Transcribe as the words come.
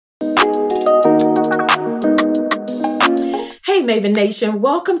Hey, Maven Nation,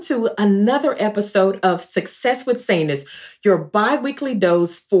 welcome to another episode of Success with Sanus, your bi-weekly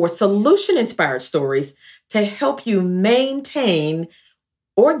dose for solution-inspired stories to help you maintain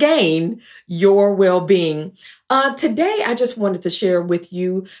or gain your well-being. Today, I just wanted to share with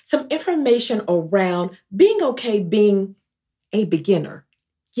you some information around being okay being a beginner.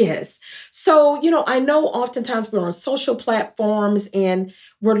 Yes. So, I know oftentimes we're on social platforms and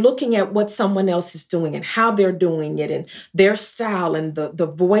we're looking at what someone else is doing and how they're doing it and their style and the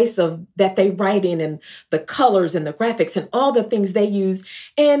voice of that they write in and the colors and the graphics and all the things they use.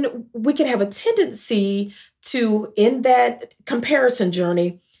 And we can have a tendency to, in that comparison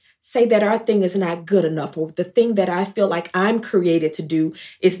journey, say that our thing is not good enough, or the thing that I feel like I'm created to do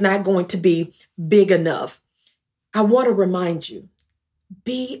is not going to be big enough. I want to remind you,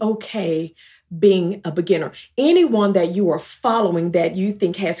 be okay being a beginner. Anyone that you are following that you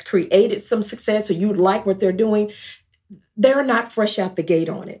think has created some success or you like what they're doing, they're not fresh out the gate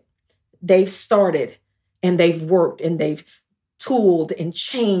on it. They've started and they've worked and they've tooled and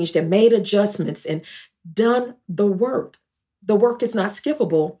changed and made adjustments and done the work. The work is not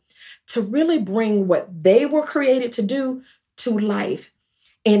skippable to really bring what they were created to do to life.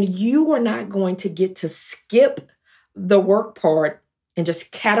 And you are not going to get to skip the work part and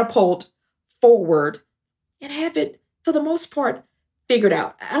just catapult forward and have it, for the most part, figured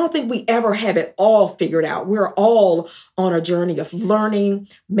out. I don't think we ever have it all figured out. We're all on a journey of learning,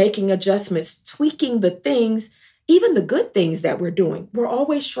 making adjustments, tweaking the things, even the good things that we're doing. We're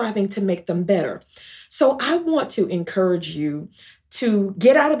always striving to make them better. So I want to encourage you to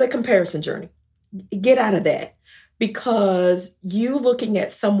get out of the comparison journey. Get out of that, because you looking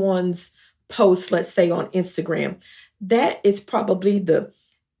at someone's post, let's say on Instagram, that is probably the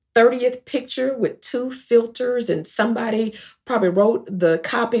 30th picture with 2 filters, and somebody probably wrote the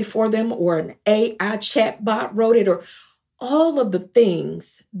copy for them, or an AI chat bot wrote it, or all of the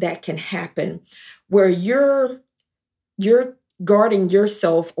things that can happen where you're guarding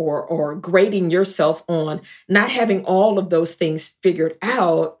yourself or grading yourself on not having all of those things figured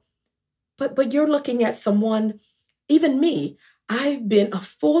out. But you're looking at someone, even me. I've been a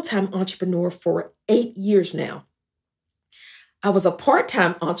full-time entrepreneur for 8 years now. I was a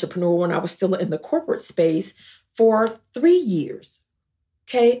part-time entrepreneur when I was still in the corporate space for 3 years.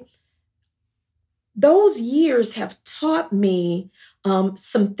 Okay. Those years have taught me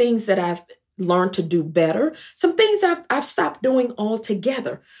some things that I've learned to do better, some things I've stopped doing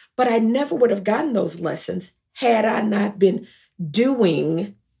altogether. But I never would have gotten those lessons had I not been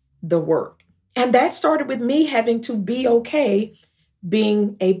doing the work. And that started with me having to be okay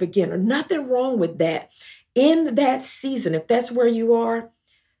being a beginner. Nothing wrong with that. In that season, if that's where you are,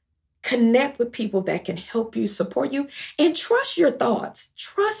 connect with people that can help you, support you, and trust your thoughts.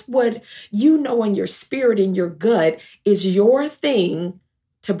 Trust what you know in your spirit, in your gut, is your thing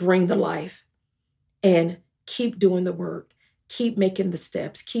to bring to life. And keep doing the work. Keep making the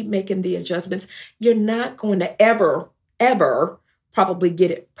steps. Keep making the adjustments. You're not going to ever probably get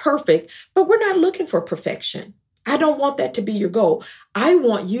it perfect, but we're not looking for perfection. I don't want that to be your goal. I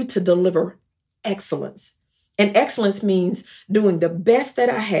want you to deliver excellence. And excellence means doing the best that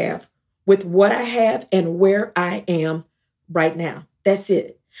I have with what I have and where I am right now. That's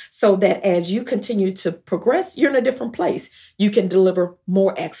it. So that as you continue to progress, you're in a different place. You can deliver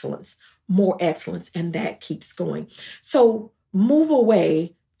more excellence, and that keeps going. So move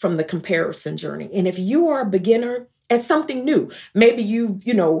away from the comparison journey. And if you are a beginner at something new, maybe you've,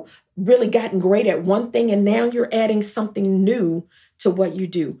 really gotten great at one thing and now you're adding something new to what you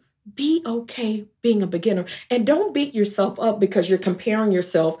do. Be okay being a beginner, and don't beat yourself up because you're comparing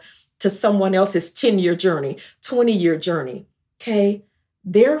yourself to someone else's 10-year journey, 20-year journey. Okay.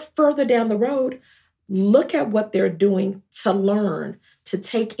 They're further down the road. Look at what they're doing to learn, to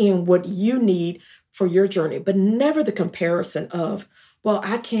take in what you need for your journey, but never the comparison of, well,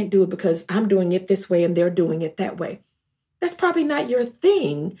 I can't do it because I'm doing it this way and they're doing it that way. That's probably not your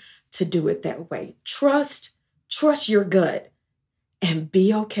thing to do it that way. Trust your gut and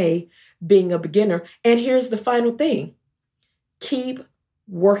be okay being a beginner. And here's the final thing. Keep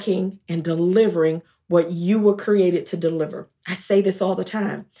working and delivering what you were created to deliver. I say this all the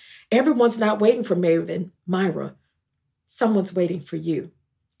time. Everyone's not waiting for Maven, Miara. Someone's waiting for you.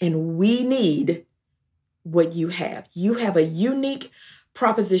 And we need what you have. You have a unique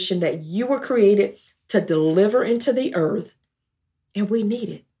proposition that you were created to deliver into the earth, and we need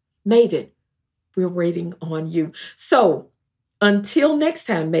it. Maven, we're waiting on you. So until next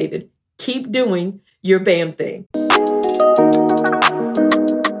time, Maven, keep doing your BAM thing.